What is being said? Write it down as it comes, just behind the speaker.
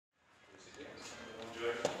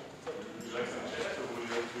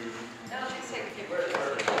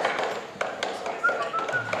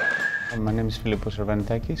My name is Philippos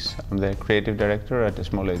Servantakis. I'm the creative director at a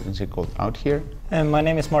small agency called OutHere. And my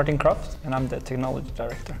name is Martin Croft, and I'm the technology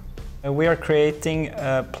director. We are creating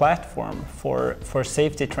a platform for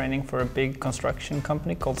safety training for a big construction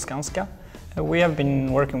company called Skanska. We have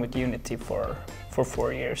been working with Unity for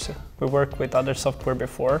 4 years. We worked with other software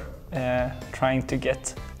before, trying to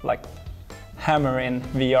get hammer in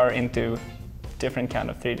VR into different kind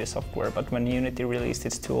of 3D software, but when Unity released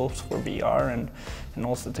its tools for VR and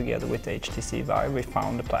also together with HTC Vive, we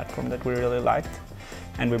found a platform that we really liked,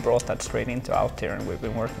 and we brought that straight into OutHere, and we've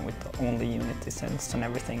been working with only Unity since, and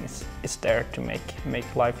everything is there to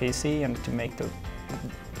make life easy and to make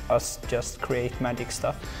us just create magic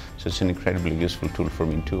stuff. So it's an incredibly useful tool for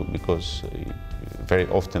me too, because very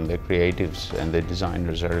often the creatives and the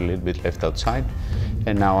designers are a little bit left outside,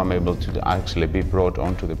 and now I'm able to actually be brought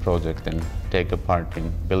onto the project and take a part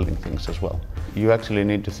in building things as well. You actually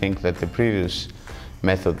need to think that the previous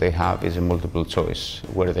method they have is a multiple choice,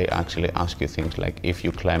 where they actually ask you things like, if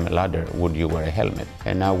you climb a ladder, would you wear a helmet?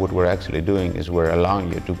 And now what we're actually doing is we're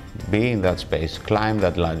allowing you to be in that space, climb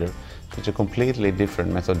that ladder. It's a completely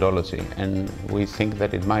different methodology, and we think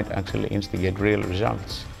that it might actually instigate real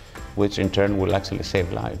results, which in turn will actually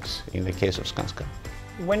save lives, in the case of Skanska.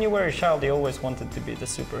 When you were a child, you always wanted to be the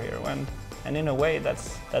superhero, and in a way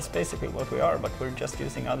that's basically what we are, but we're just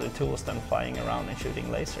using other tools than flying around and shooting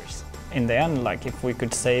lasers. In the end, if we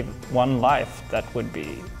could save one life, that would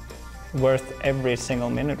be worth every single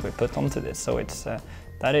minute we put onto this, so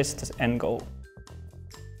that is the end goal.